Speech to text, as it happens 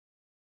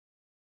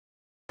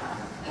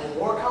the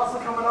war council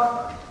coming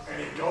up,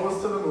 and he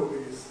goes to the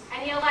movies.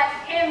 And you let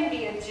him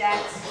be a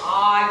gent.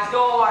 Aw,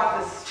 go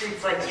off the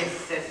streets like your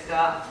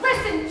sister.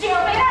 Listen,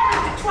 jailmate,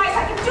 I lived it twice,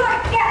 I can do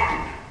it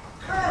again.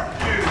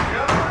 Curfew,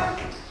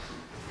 gentlemen.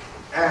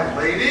 And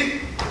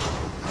lady,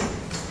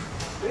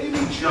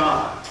 baby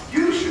John,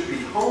 you should be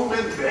home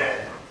in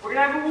bed. We're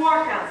gonna have a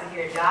war council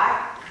here,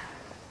 Doc.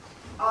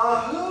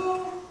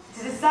 Who?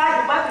 To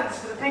decide the weapons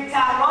for the Big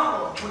Town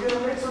Rumble. We're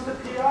gonna mix with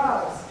the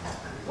PRs.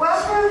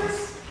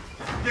 Weapons?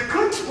 You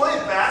couldn't play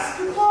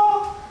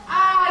basketball?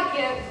 Ah,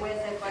 get with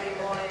it, buddy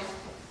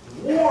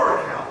boy.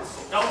 War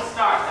council. Don't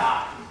start,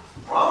 Doc.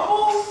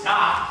 Rumbles?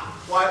 Doc.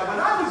 Why, when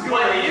I was your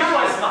When age... you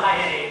was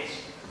my age,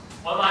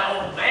 when my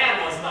old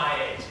man was my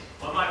age,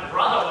 when my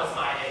brother was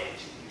my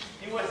age,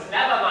 he was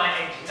never my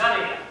age,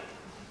 none of you.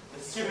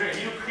 The sooner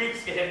you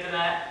creeps get into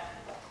that,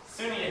 the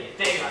sooner you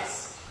dig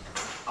us.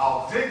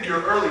 I'll dig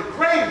your early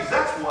graves,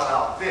 that's what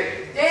I'll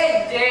dig.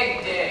 Dig,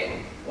 dig,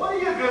 dig. What are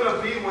you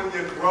gonna be when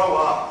you grow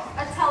up?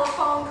 A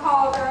telephone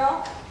call,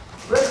 girl.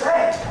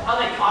 Hey, Are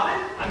they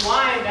coming?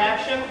 Unwind,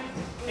 action.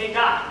 Hey,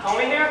 Doc,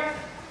 Tony here?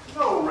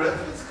 No, Rick,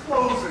 it's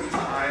closing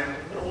time.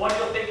 What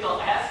do you think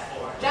they'll ask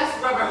for?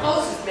 Just rubber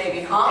hoses,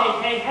 maybe,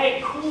 huh? Hey,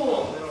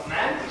 cool, little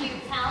man. You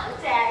tell him,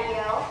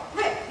 Daddy-o.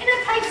 Rick, in a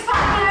tight spot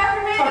there,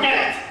 remember?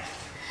 Forget it.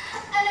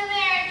 An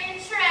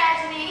American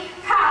tragedy.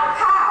 Pow,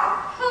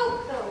 pow.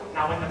 Hoo-hoo.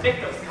 Now, when the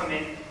victims come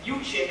in,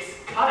 you chicks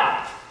cut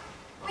out.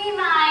 We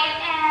might,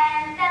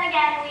 and then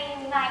again,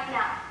 we might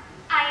not.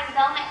 I and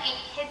Velma ain't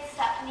kid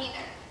stuff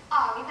neither.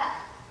 Are we,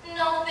 Beth?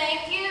 No,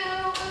 thank you.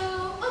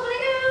 Ooh,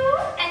 oobly-oo.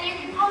 And you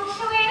can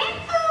punctuate it.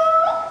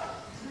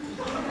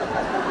 Ooh.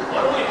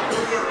 What are we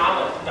fooling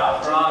around with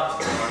dumb broads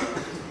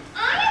for? I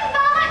and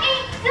Velma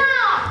ain't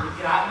dumb.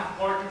 We got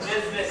important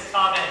business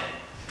coming.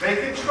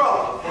 Making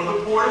trouble for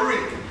the Puerto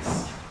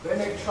Ricans. they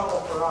make trouble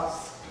for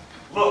us.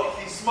 Look,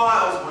 he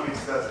smiles when he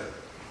says it.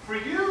 For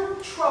you,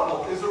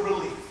 trouble is a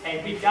relief.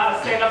 Hey, we've got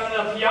to stand up to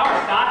the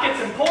PRs, Doc.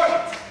 It's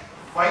important.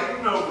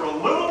 Fighting over a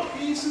little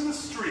piece in the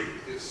street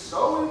is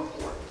so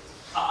important.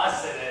 To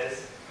us, it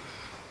is.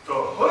 To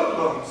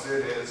hoodlums,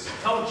 it is.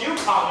 Told you,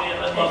 probably,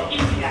 a little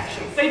easy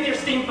action. Save your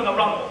steam for the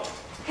rumble.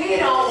 He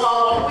don't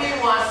want what we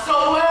want,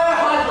 so we're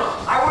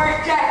hoodlums. I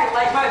wear a jacket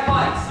like my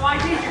butt, so my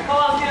teacher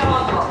calls me a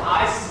hoodlum.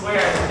 I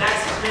swear, the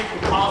next creep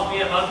who calls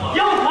me a hoodlum.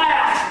 You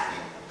laugh!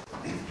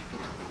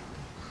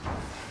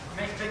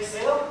 Make a big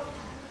sale?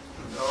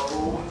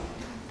 No.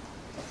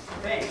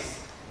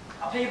 Thanks.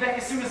 I'll pay you back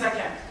as soon as I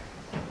can.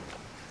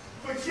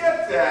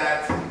 Forget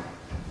that.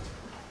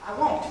 I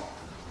won't.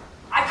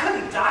 I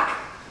couldn't, Doc.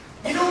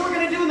 You know what we're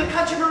gonna do in the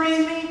country, Marie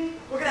and me?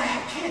 We're gonna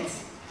have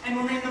kids, and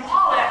we'll name them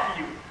all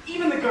after you,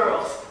 even the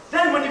girls.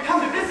 Then when you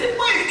come to visit,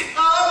 Wake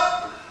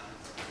up!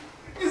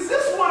 Is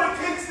this what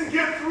it takes to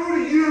get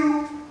through to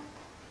you?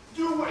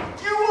 Do what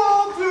you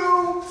all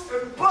do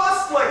and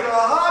bust like a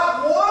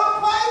hot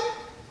water pipe?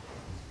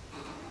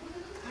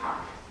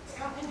 Doc, it's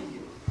got into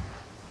you.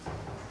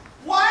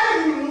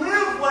 Why do you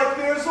live like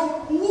there's a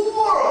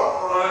war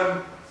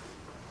on?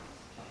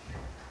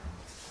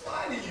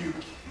 Why do you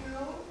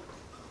kill?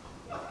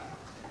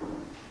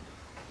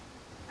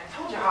 I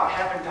told you how it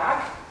happened,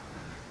 Doc.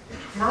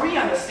 Marie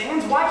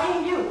understands. Why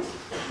can't you?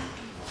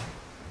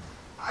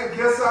 I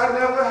guess I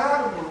never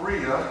had a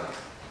Maria.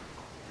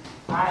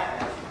 I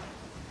have.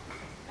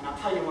 And I'll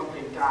tell you one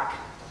thing, Doc.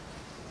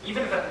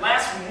 Even if it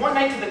lasts from one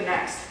night to the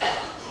next,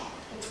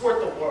 it's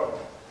worth the world.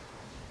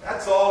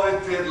 That's all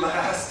it did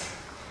last.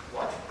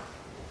 What?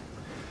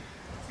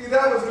 See,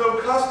 that was no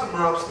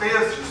customer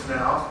upstairs just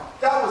now.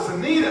 That was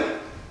Anita.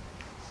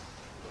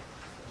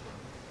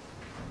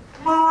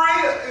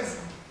 Maria is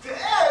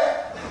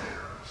dead.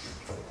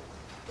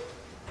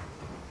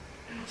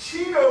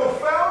 Chino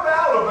found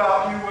out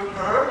about you and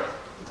her,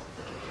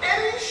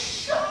 and he